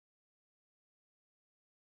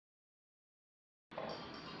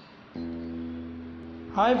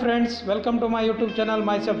Hi friends, welcome to my YouTube channel.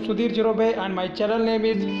 Myself Sudheer and my channel name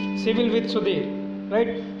is Civil with Sudheer.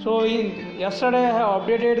 Right. So yesterday I have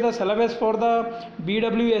updated the syllabus for the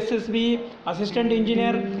Bwssb assistant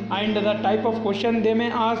engineer and the type of question they may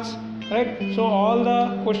ask. Right. So all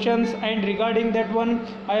the questions and regarding that one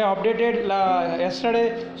I updated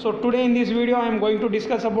yesterday. So today in this video I am going to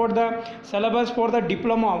discuss about the syllabus for the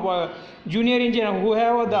diploma junior engineer who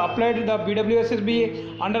have applied the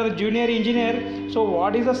Bwssb under the junior engineer. So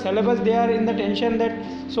what is the syllabus? They are in the tension that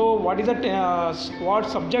so what is the what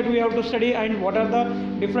subject we have to study and what are the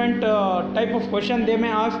different type of question they may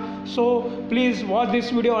ask. So please watch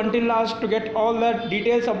this video until last to get all the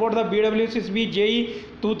details about the Bwssb JE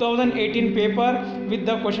 2018 paper with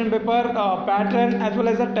the question paper pattern as well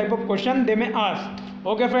as the type of question they may ask.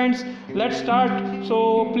 Okay friends, let's start.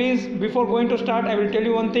 So please, before going to start, I will tell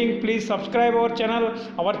you one thing. Please subscribe our channel.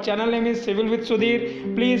 Our channel name is Civil with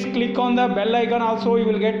Sudheer. Please click on the bell icon also. You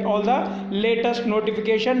will get all the latest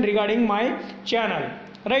notification regarding my channel.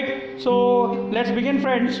 Right. So let's begin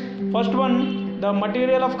friends. First one, the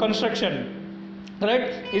material of construction. Right,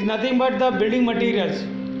 is nothing but the building materials.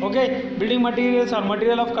 Okay, building materials are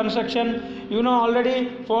material of construction. You know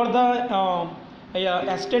already for the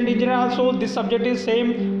assistant engineer also this subject is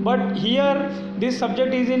same, but here this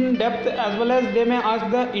subject is in depth as well as they may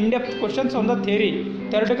ask the in-depth questions on the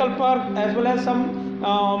theoretical part as well as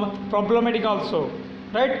some problematic also.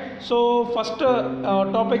 Right. So first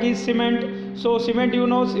topic is cement. So cement, you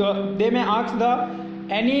know, they may ask the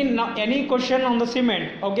any question on the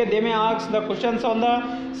cement. Okay, they may ask the questions on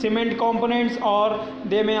the cement components, or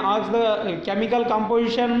they may ask the chemical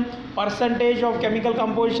composition, percentage of chemical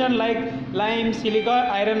composition like lime, silica,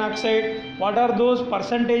 iron oxide. What are those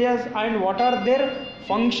percentages and what are their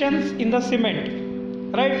functions in the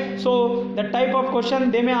cement? Right. So the type of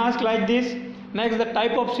question they may ask like this. Next, the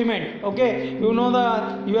type of cement. Okay, you know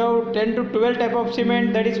you have 10 to 12 type of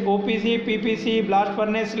cement, that is OPC, PPC, blast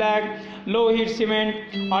furnace slag, low heat cement,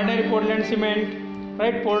 ordinary Portland cement,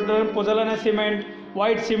 right, pozzolana cement,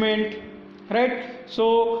 white cement, right.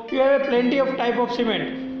 So you have plenty of type of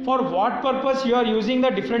cement. For what purpose you are using the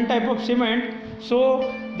different type of cement, so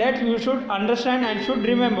that you should understand and should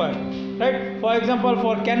remember. Right. For example,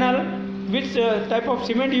 for canal, which type of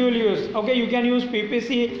cement you will use? Okay, you can use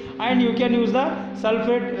PPC and you can use the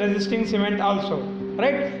sulfate resisting cement also.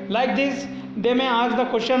 Right. Like this, they may ask the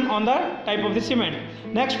question on the type of the cement.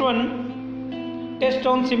 Next one, test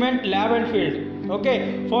on cement lab and field.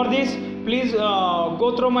 Okay, for this please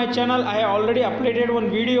go through my channel. I have already uploaded one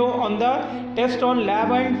video on the test on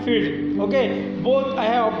lab and field. Okay, both I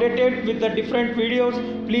have updated with the different videos.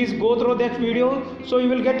 Please go through that video, so you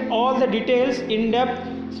will get all the details in depth.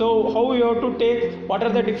 So how you have to take, what are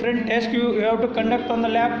the different tests you have to conduct on the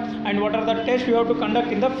lab, and what are the tests you have to conduct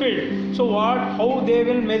in the field. So how they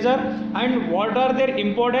will measure and what are their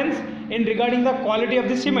importance in regarding the quality of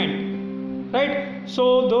the cement. Right.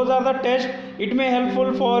 So those are the tests. It may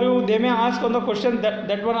helpful for you. They may ask on the question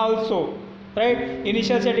that one also. Right.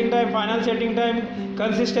 Initial setting time, final setting time,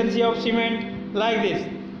 consistency of cement, like this.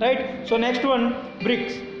 Right. So next one,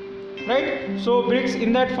 bricks. Right. So bricks,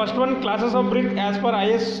 in that first one, classes of brick as per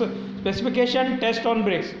IS specification, test on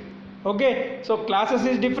bricks. Okay, so classes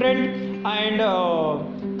is different, and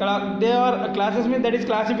they are classes mean that is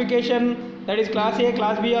classification, that is class A,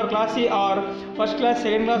 class B, or class C, or first class,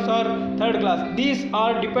 second class, or third class. These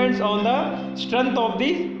are depends on the strength of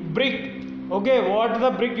the brick. Okay, what the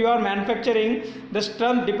brick you are manufacturing, the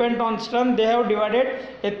strength depend on strength. They have divided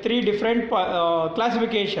a 3 different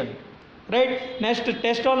classification. Right. Next,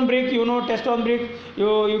 test on brick. You know, test on brick,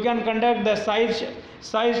 you can conduct the size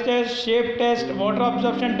test, shape test, water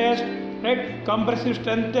absorption test, right, compressive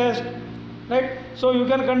strength test. Right. So you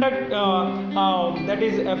can conduct that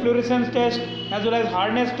is fluorescence test as well as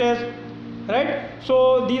hardness test. Right.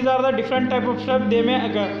 So these are the different type of stuff they may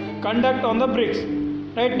conduct on the bricks.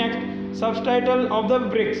 Right. Next, subtitle of the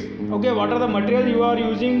bricks. Okay, what are the material you are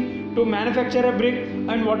using to manufacture a brick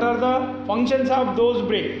and what are the functions of those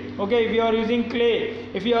brick. Okay, if you are using clay,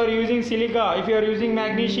 if you are using silica, if you are using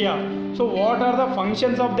magnesia, so what are the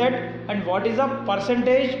functions of that and what is the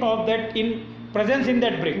percentage of that in presence in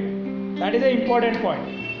that brick. That is an important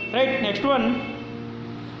point. Right. Next one,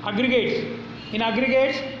 aggregates. In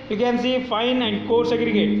aggregates you can see fine and coarse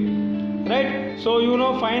aggregate. Right. So you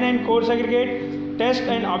know fine and coarse aggregate, test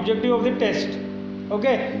and objective of the test.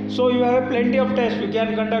 Okay, so you have plenty of tests. You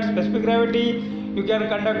can conduct specific gravity, you can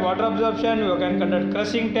conduct water absorption, you can conduct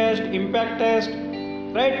crushing test, impact test,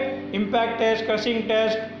 right, impact test, crushing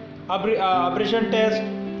test, abrasion test,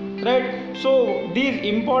 right? So these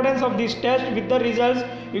importance of this test with the results,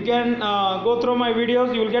 you can go through my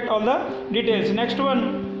videos, you will get all the details. Next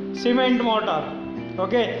one, cement mortar.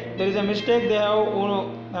 Okay, there is a mistake, they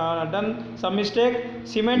have done some mistake.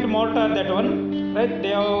 Cement mortar, that one, right? They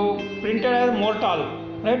have printed as mortar,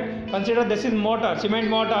 right? Consider this is mortar, cement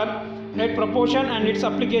mortar, right? Proportion and its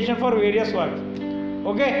application for various work.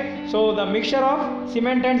 Okay, so the mixture of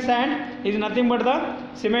cement and sand is nothing but the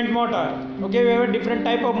cement mortar. Okay, we have a different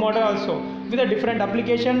type of mortar also with a different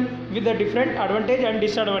application, with the different advantage and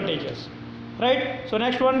disadvantages, right? So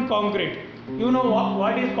next one, concrete. You know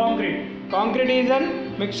what is concrete? Concrete is a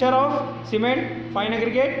mixture of cement, fine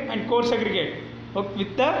aggregate and coarse aggregate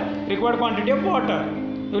with the required quantity of water.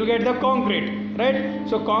 You will get the concrete, right?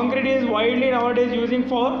 So concrete is widely nowadays using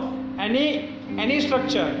for any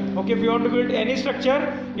structure. Okay, if you want to build any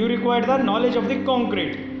structure, you require the knowledge of the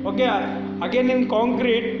concrete. Okay, again in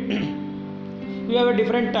concrete you have a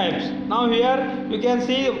different types. Now here you can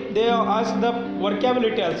see they have asked the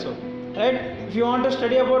workability also, right? If you want to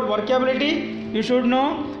study about workability, you should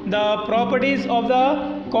know the properties of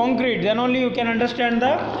the concrete, then only you can understand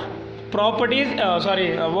the properties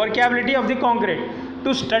workability of the concrete.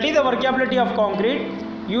 To study the workability of concrete,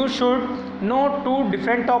 you should know two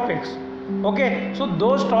different topics. Okay, so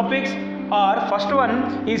those topics are, first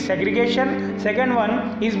one is segregation, second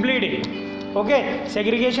one is bleeding. Okay,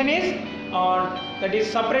 segregation is that is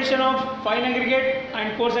separation of fine aggregate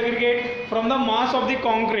and coarse aggregate from the mass of the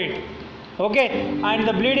concrete. Okay, and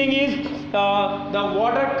the bleeding is the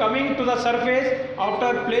water coming to the surface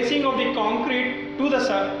after placing of the concrete to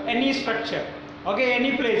the any structure. Okay,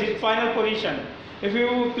 any place, its final position. If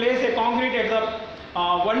you place a concrete at the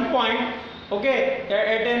one point, okay,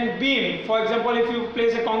 at a beam, for example, if you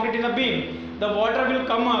place a concrete in a beam, the water will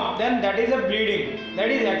come up, then that is a bleeding, that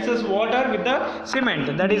is excess water with the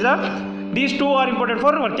cement. That is these two are important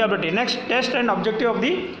for workability. Next, test and objective of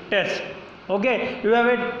the test. Okay, you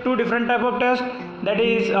have two different type of test, that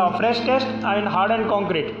is fresh test and hardened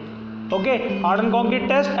concrete. Okay, hardened concrete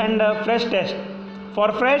test and fresh test.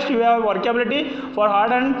 For fresh you have workability, for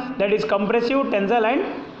hardened that is compressive, tensile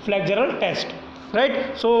and flexural test,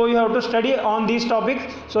 right? So you have to study on these topics,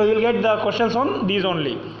 so you will get the questions on these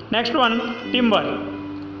only. Next one, timber,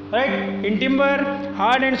 right? In timber,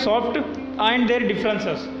 hard and soft and their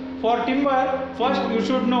differences. For timber, first you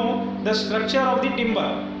should know the structure of the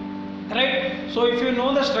timber, right? So if you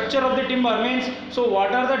know the structure of the timber, means so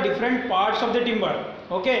what are the different parts of the timber.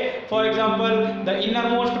 Okay, for example, the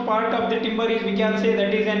innermost part of the timber is, we can say,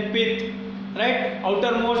 that is an pith, right?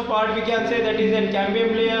 Outermost part we can say that is an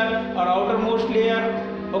cambium layer or outermost layer.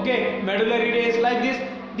 Okay, medullary rays, like this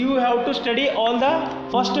you have to study all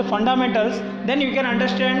the first fundamentals, then you can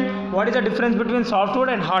understand what is the difference between softwood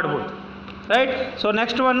and hardwood, right? So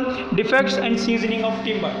next one, defects and seasoning of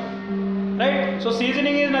timber, right? So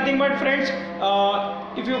seasoning is nothing but, friends,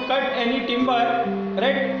 if you cut any timber,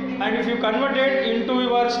 right, and if you convert it into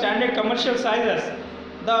your standard commercial sizes,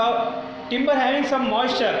 the timber having some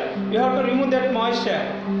moisture, you have to remove that moisture,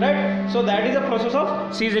 right? So that is the process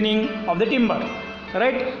of seasoning of the timber,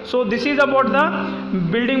 right? So this is about the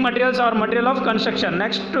building materials or material of construction.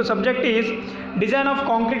 Next subject is design of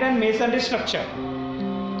concrete and masonry structure,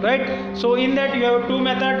 right? So in that you have two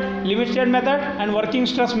methods, limit state method and working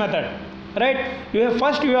stress method, right?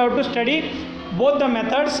 First you have to study both the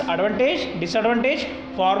methods, advantage, disadvantage,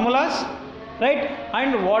 formulas, right,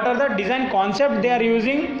 and what are the design concept they are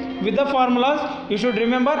using with the formulas. You should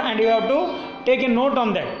remember and you have to take a note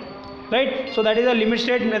on that, right? So that is a limit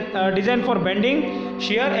state design for bending,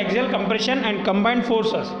 shear, axial, compression and combined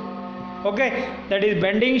forces. Okay, that is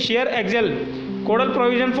bending, shear, axial, codal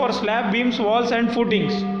provision for slab, beams, walls and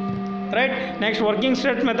footings, right? Next, working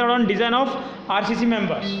stress method on design of RCC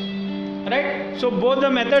members, right? So both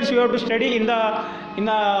the methods you have to study in the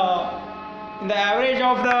average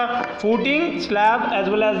of the footing, slab as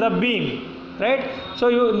well as the beam, right? So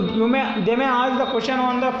they may ask the question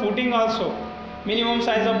on the footing also, minimum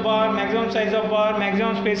size of bar, maximum size of bar,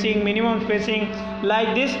 maximum spacing, minimum spacing,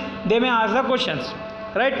 like this they may ask the questions,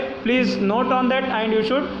 right? Please note on that and you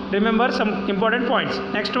should remember some important points.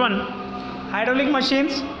 Next one, hydraulic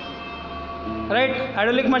machines, right?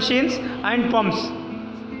 Hydraulic machines and pumps,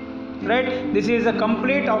 right? This is a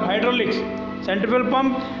complete of hydraulics, centrifugal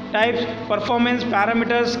pump types, performance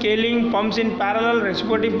parameters, scaling, pumps in parallel,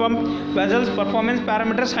 reciprocating pump, vessels, performance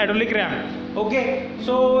parameters, hydraulic ram. Okay,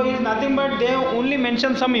 so it's nothing but they have only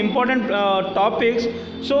mentioned some important topics.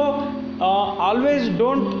 So always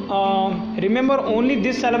don't remember only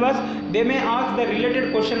this syllabus, they may ask the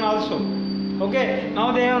related question also. Okay,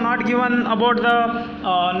 now they have not given about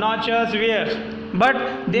the notches, wears,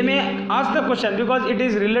 but they may ask the question because it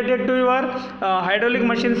is related to your hydraulic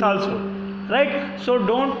machines also, right? So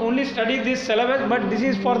don't only study this syllabus, but this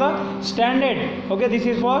is for the standard. Okay, this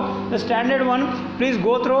is for the standard one. Please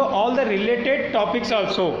go through all the related topics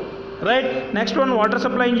also, right? Next one, water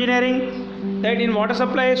supply engineering. That in water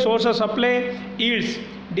supply, source of supply, yields,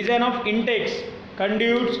 design of intakes,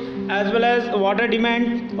 conduits, as well as water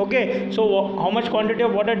demand. Okay, so how much quantity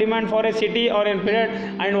of water demand for a city or a period,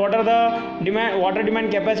 and what are the demand, water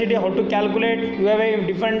demand capacity, how to calculate. You have a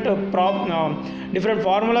different different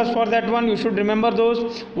formulas for that one. You should remember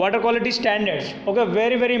those. Water quality standards. Okay,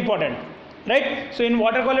 very very important, right? So in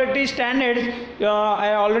water quality standards,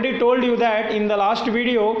 I already told you that in the last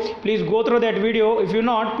video. Please go through that video. If you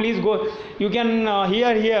not, please go, you can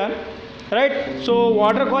hear here, right? So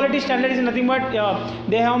water quality standard is nothing but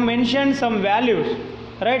they have mentioned some values,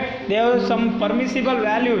 right? They have some permissible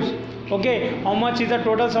values. Okay, how much is the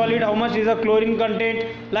total solid, how much is the chlorine content,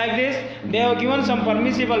 like this. They have given some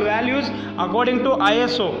permissible values according to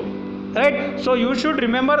ISO, right? So you should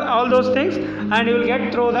remember all those things, and you will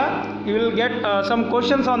get through you will get some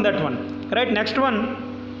questions on that one, right? Next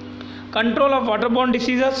one, control of waterborne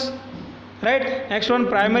diseases, right? Next one,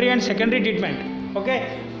 primary and secondary treatment.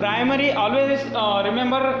 Okay, primary, always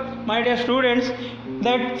remember, my dear students,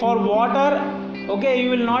 that for water, okay, you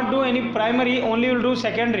will not do any primary, only you will do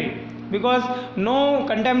secondary, because no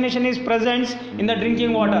contamination is present in the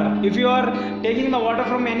drinking water. If you are taking the water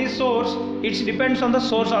from any source, it depends on the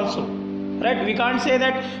source also, right? We can't say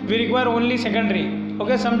that we require only secondary.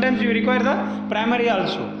 Okay, sometimes we require the primary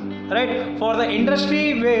also, right? For the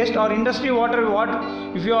industry waste or industry water,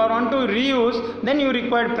 if you are on to reuse, then you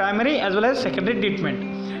require primary as well as secondary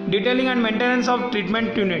treatment. Detailing and maintenance of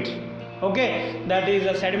treatment units. Okay, that is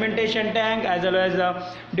a sedimentation tank as well as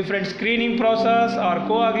a different screening process or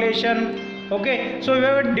coagulation. Okay, so you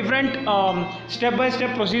have different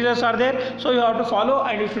step-by-step procedures are there, so you have to follow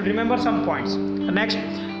and you should remember some points. Next,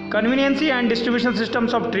 conveniency and distribution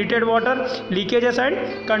systems of treated water, leakages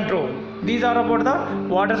and control. These are about the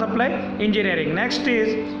water supply engineering. Next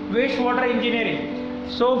is wastewater engineering.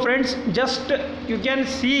 So friends, just you can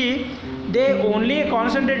see they only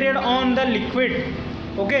concentrated on the liquid.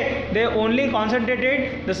 Okay, they only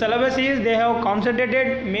concentrated, the syllabus is they have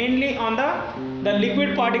concentrated mainly on the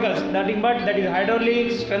liquid particles, that is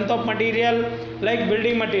hydraulics, strength of material, like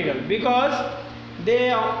building material, because they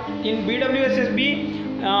in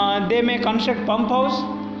Bwssb they may construct pump house.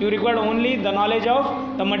 You require only the knowledge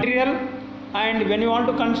of the material, and when you want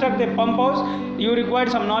to construct the pump house, you require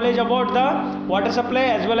some knowledge about the water supply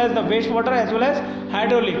as well as the wastewater as well as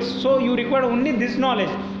hydraulics. So you require only this knowledge.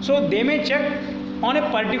 So they may check on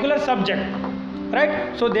a particular subject,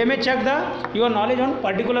 right? So they may check your knowledge on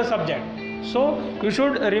particular subject. So you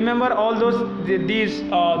should remember all these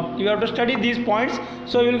you have to study these points,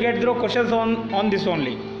 so you will get through questions on this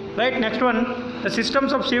only, right? Next one, the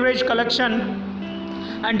systems of sewage collection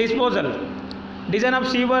and disposal, design of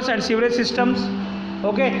sewers and sewerage systems.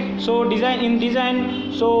 Okay, so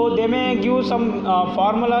design, so they may give some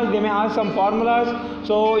formulas, they may ask some formulas,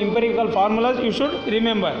 so empirical formulas you should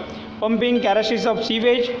remember. Pumping, characteristics of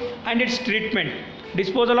sewage and its treatment,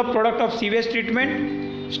 disposal of product of sewage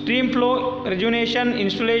treatment, stream flow, rejuvenation,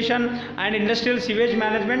 installation and industrial sewage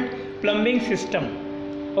management, plumbing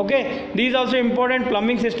system. Okay, these also important,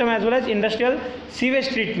 plumbing system as well as industrial sewage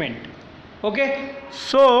treatment. Okay,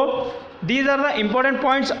 so these are the important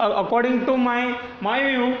points according to my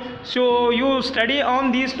view. So you study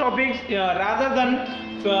on these topics rather than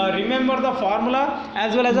remember the formula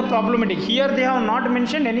as well as the problematic. Here they have not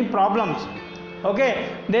mentioned any problems.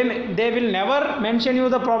 Okay, they will never mention you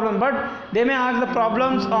the problem, but they may ask the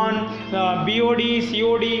problems on BOD,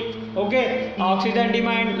 COD, okay, oxygen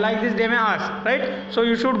demand, like this they may ask, right? So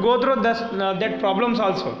you should go through that problems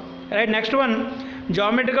also, right? Next one,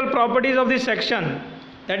 geometrical properties of this section.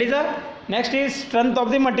 That is next is strength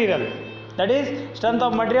of the material. That is strength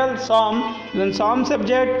of material, SOM. Then SOM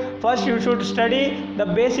subject, first you should study the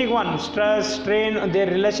basic one, stress, strain, their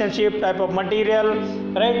relationship, type of material,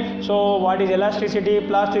 right? So what is elasticity,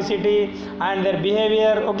 plasticity and their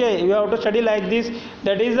behavior. Okay, you have to study like this.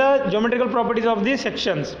 That is the geometrical properties of these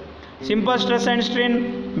sections. Simple stress and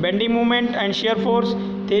strain, bending moment and shear force,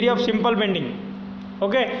 theory of simple bending.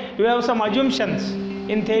 Okay, you have some assumptions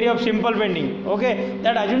in theory of simple bending. Okay,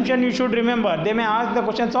 that assumption you should remember. They may ask the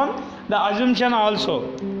questions on the assumption also,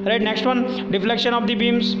 right? Next one, deflection of the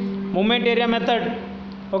beams, movement area method.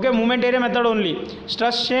 Okay, movement area method only.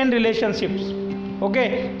 Stress strain relationships.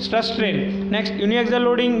 Okay, stress strain. Next, uniaxial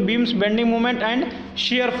loading, beams, bending moment and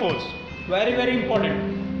shear force. Very very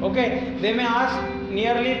important. Okay, they may ask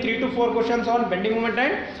nearly 3 to 4 questions on bending moment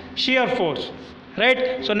and shear force.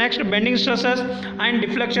 right? So next, bending stresses and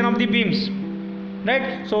deflection of the beams,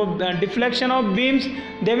 right? So deflection of beams,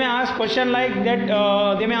 they may ask question like that,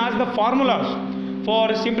 they may ask the formulas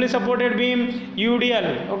for simply supported beam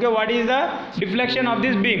UDL. Okay, what is the deflection of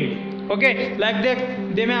this beam? Okay, like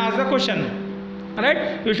that they may ask the question,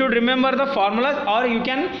 right? You should remember the formulas, or you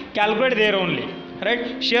can calculate there only,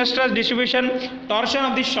 right? Shear stress distribution, torsion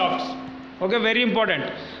of the shafts. Okay, very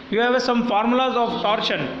important. You have some formulas of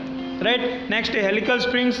torsion, right? Next, helical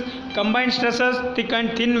springs, combined stresses, thick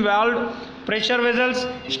and thin walled pressure vessels,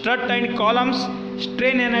 strut and columns,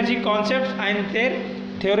 strain energy concepts and their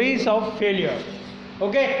theories of failure.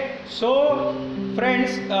 Okay, so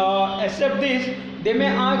friends, except this, they may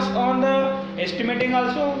ask on the estimating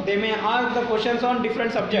also, they may ask the questions on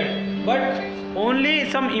different subjects, but only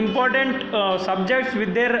some important subjects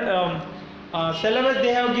with their syllabus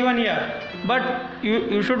they have given here. But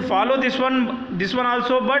you should follow this one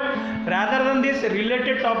also, but rather than this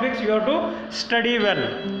related topics you have to study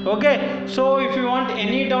well. Okay, so if you want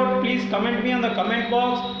any doubt, please comment me on the comment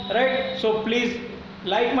box, right? So please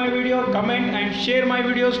like my video, comment and share my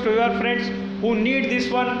videos to your friends who need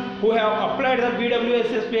this one, who have applied the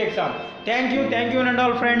Bwssb exam. Thank you and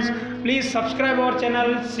all friends. Please subscribe our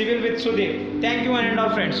channel Civil with Sudheer. Thank you and all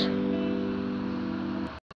friends.